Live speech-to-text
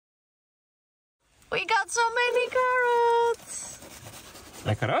so many carrots!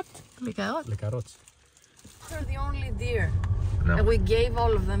 Les carottes? Les carottes. Les carottes. They're the only deer. No. And we gave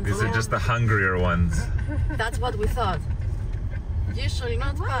all of them. These are just the hungrier ones. That's what we thought. You shall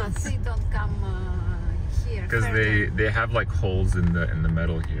not pass. They don't come here. Because they have like holes in the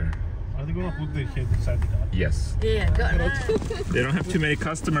metal here. Are they gonna put their head inside the car? Yes. Yeah, go. They don't have too many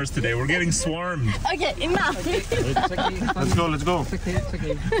customers today. We're getting swarmed. Okay, enough. Let's go, let's go. It's okay, it's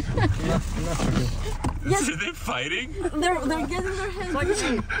okay. Yes. Are they fighting? They're getting their heads.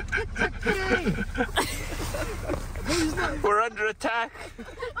 Okay. We're under attack.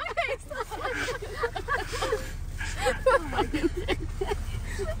 Okay, stop.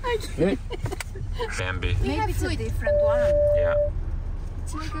 Bambi. Maybe it's a different one. Yeah.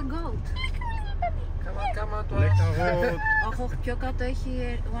 It's like a goat. Come on, Les carottes. Όχι, πιο κάτω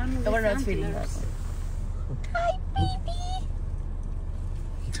έχει one with We're not feeling that. antlers. Hi, baby.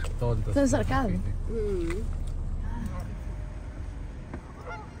 That's sarcasm.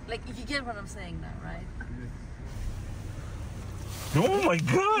 Like, if you get what I'm saying now, right? Oh my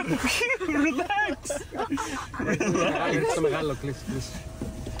god! Relax! Έρχεται το μεγάλο, κλείσει.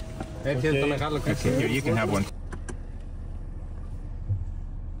 Έρχεται το μεγάλο, κλείσει. Here, you can have one.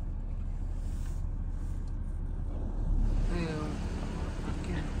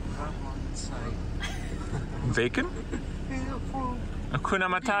 Bacon? Hakuna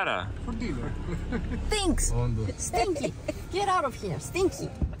Matata. For dinner. Stinks! Stinky! Get out of here! Stinky!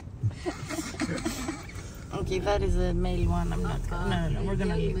 Okay, that is a male one. I'm not gonna. No, we're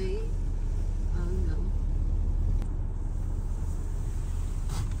gonna leave. No.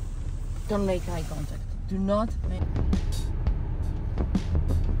 Don't make eye contact. Do not make.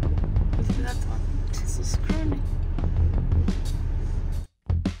 Look at that one. It's so scrawny.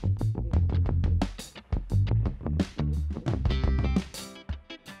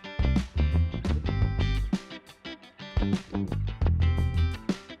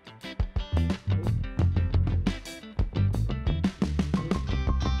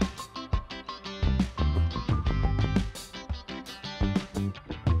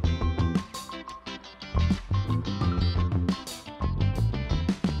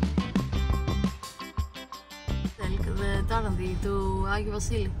 To Agio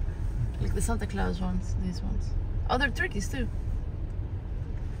Vasili, like the Santa Claus ones, these ones. Oh, they're turkeys too.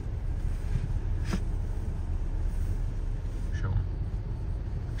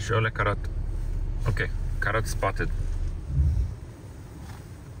 Show le carotte. Okay, carotte spotted.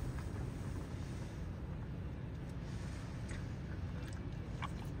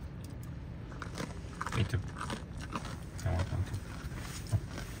 Me too. I want one too.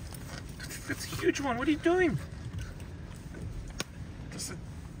 That's a huge one. What are you doing?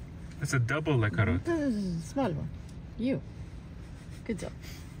 It's a double le carotte. Small one. You. Good job.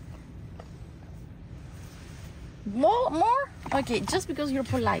 More? Okay, just because you're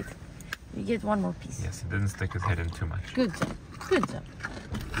polite, you get one more piece. Yes, he didn't stick his head in too much. Good job. Good job.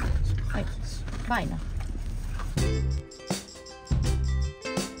 Okay. Bye now.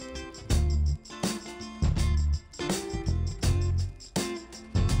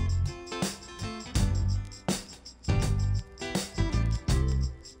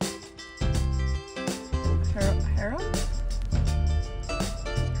 Heron?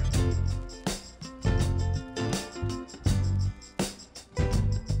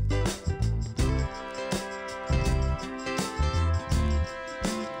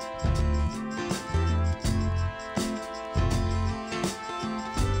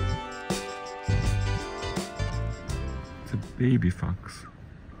 It's a baby fox.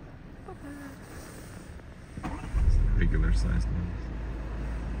 It's a regular sized one.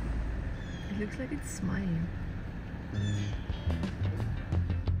 It looks like it's smiling.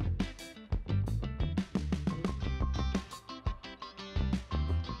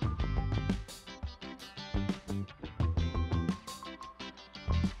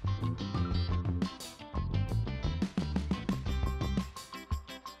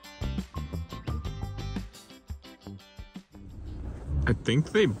 I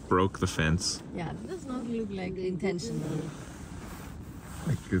think they broke the fence. Yeah, it does not look like intentional.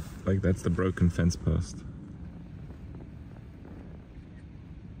 Like that's the broken fence post.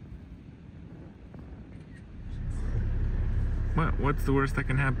 What's the worst that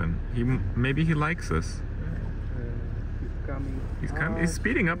can happen? Maybe he likes us. He's coming. He's coming. He's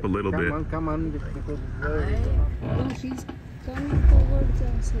speeding up a little bit. Come on, because it's very... Oh, she's coming towards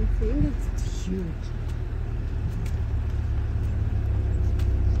us, I think. It's huge.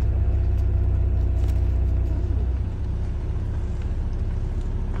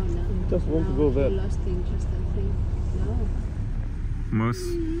 Just want to go there. Lost interest, I think. No. Moose.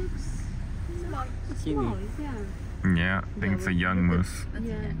 Small, yeah. Yeah, I think it's a young moose.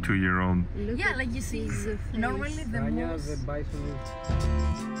 Yeah. 2-year-old. Look Yeah, at like you see, his face. normally the Rania, moose. the bison is...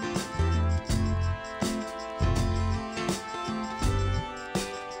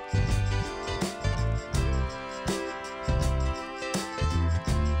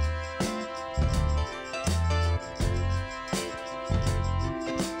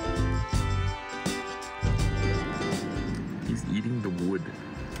 He's eating the wood.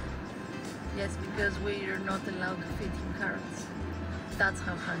 Yes, because we are not allowed to feed him carrots. That's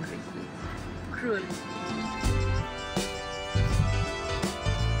how hungry he is. Cruelly.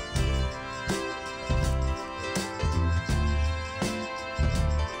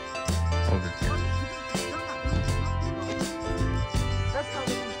 Hold it here. That's how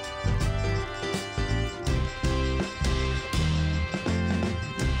we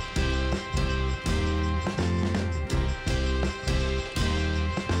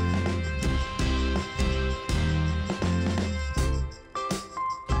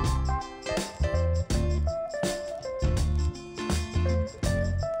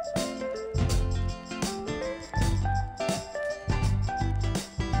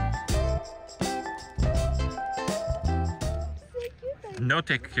No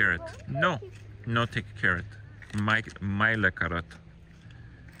take carrot. No. No take carrot. My le carrot.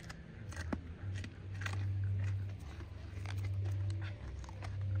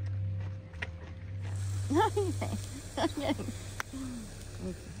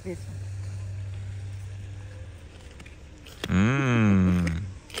 this Mmm.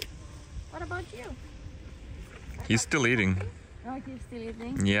 What about you? He's still eating. Oh, he's still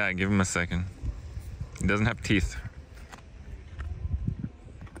eating? Yeah, give him a second. He doesn't have teeth.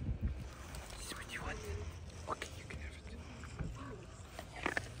 Okay, you can have it.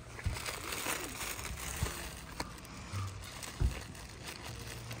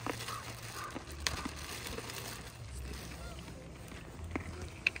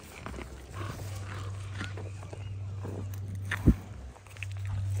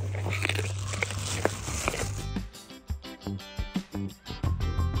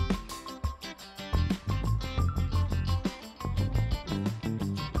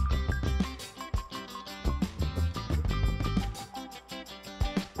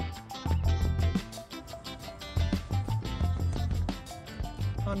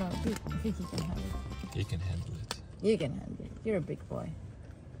 Oh no, I think he can handle it. He can handle it. You can handle it. You're a big boy.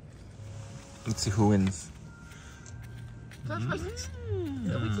 Let's see who wins. What?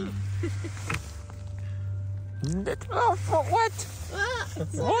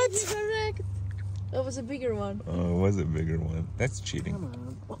 What? Correct. That was a bigger one. Oh, it was a bigger one. That's cheating.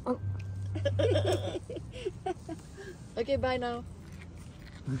 Okay, bye now.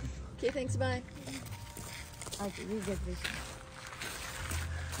 Okay, thanks, bye. Okay, you get this one.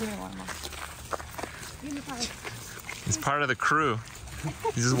 Give me one more. Give me five. He's part of the crew.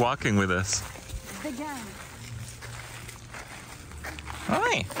 He's just walking with us. The gang.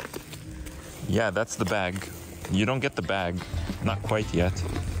 Hi. Yeah, that's the bag. You don't get the bag. Not quite yet.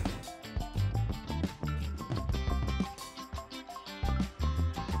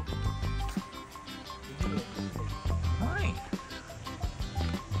 Hi.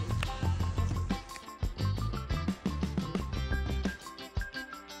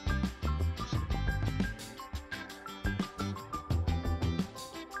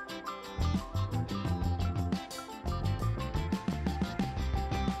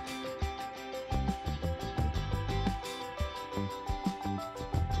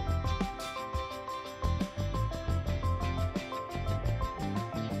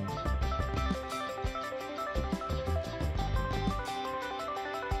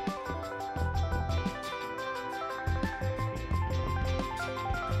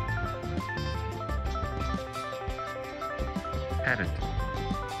 Had it.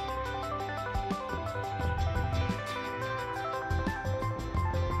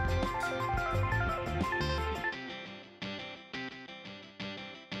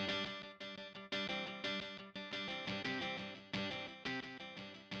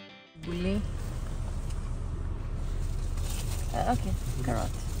 Bully. Okay, carrot.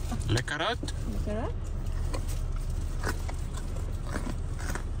 Le carrot? Carrot?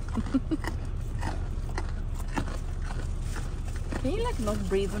 Can you like not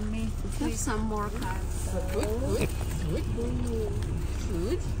breathe on me? Have some more cards. Good.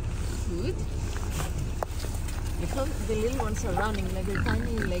 Look how the little ones are running like a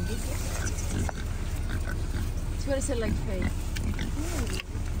tiny leggy. It's what I said, like fake.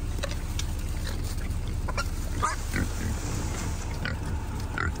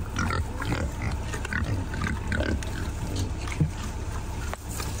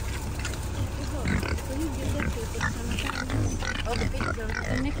 Oh, the picture.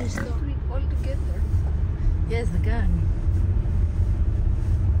 Δεν έχει στο. All together. Yes, the gun.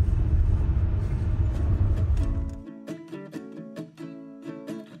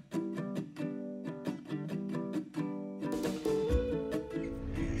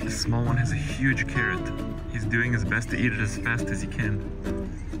 The small one has a huge carrot. He's doing his best to eat it as fast as he can.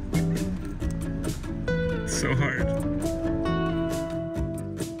 It's so hard.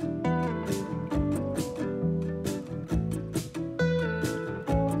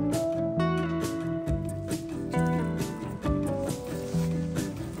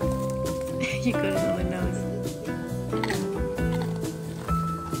 You got it on the nose.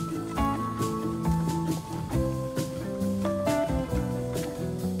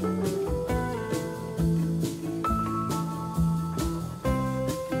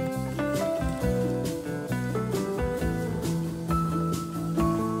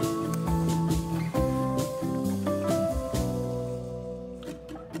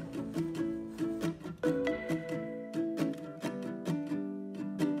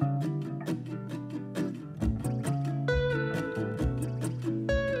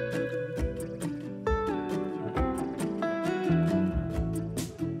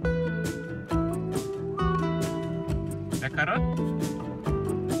 A carrot?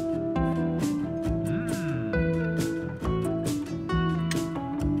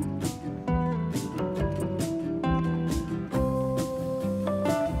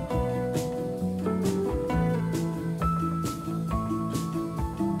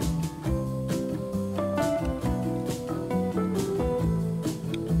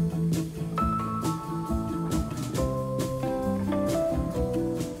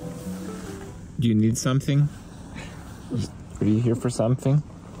 Do you need something? Are you here for something?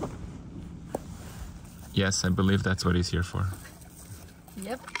 Yes, I believe that's what he's here for.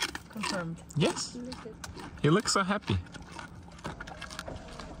 Yep, confirmed. Yes. He looks so happy.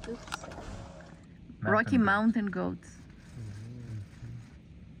 Rocky Mountain goats.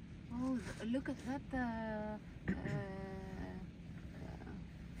 Oh, look at that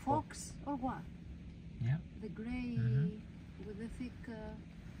fox or what? Yeah. The gray with the thick.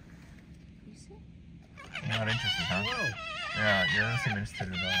 You see? You're not interested, huh? Yeah, you don't seem interested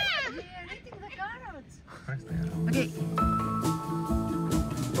at all. They are eating the carrots. Of course they are. Okay.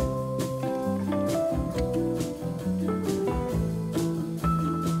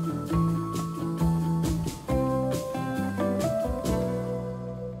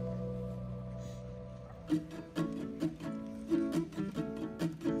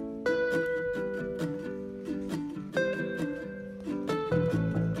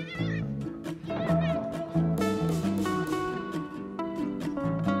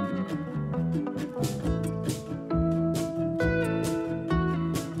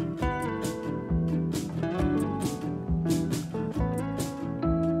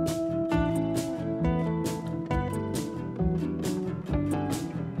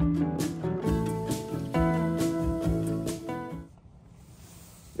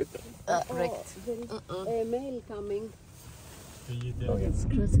 Wrecked. There is a male coming. It's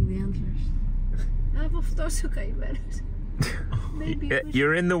crossing the antlers. Από αυτός ο καημένος.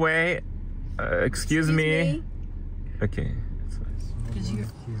 You're in the way. Excuse me. Okay.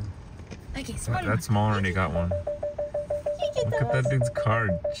 Okay, small. That small already got one. Look at that dude's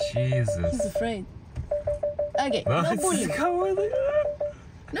card. Jesus. He's afraid. Okay, no bully.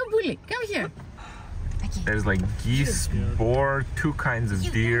 No bully. Come here. Okay. There's like geese, boar, two kinds of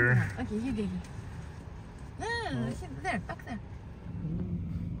deer. Okay, you get it. There, back there.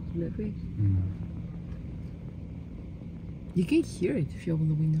 You can hear it if you open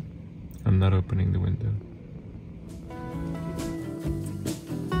the window. I'm not opening the window.